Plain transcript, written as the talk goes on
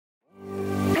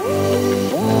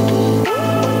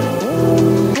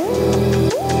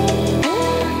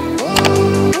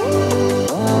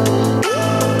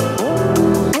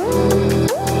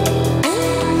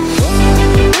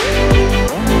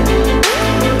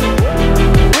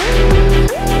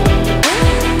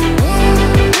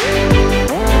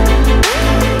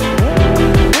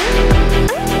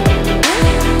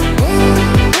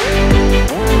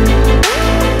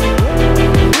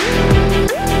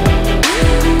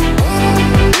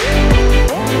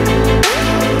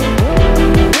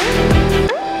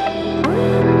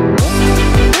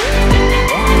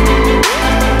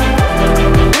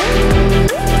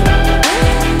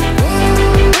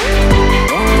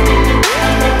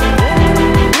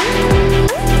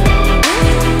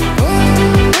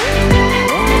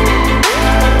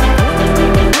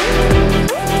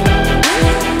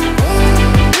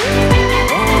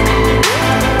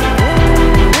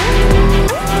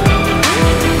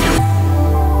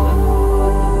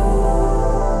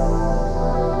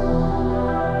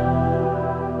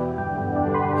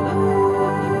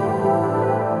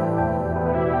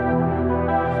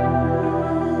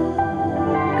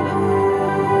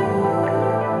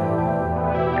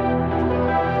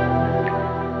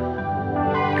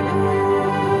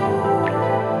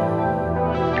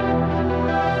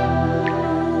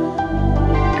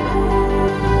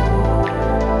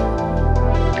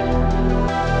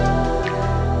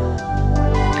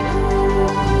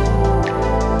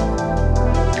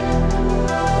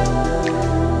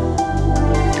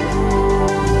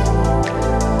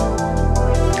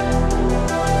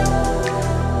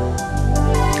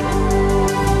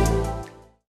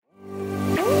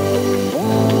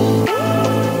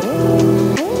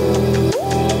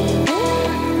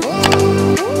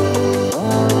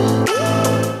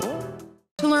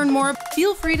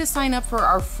free to sign up for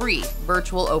our free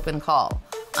virtual open call.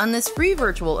 On this free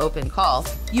virtual open call,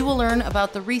 you will learn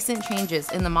about the recent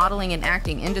changes in the modeling and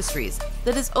acting industries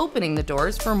that is opening the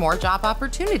doors for more job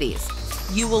opportunities.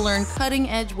 You will learn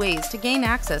cutting-edge ways to gain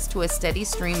access to a steady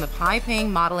stream of high-paying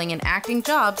modeling and acting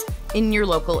jobs in your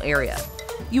local area.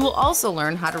 You will also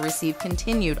learn how to receive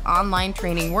continued online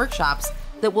training workshops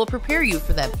that will prepare you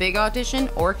for that big audition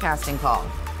or casting call.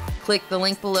 Click the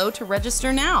link below to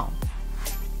register now.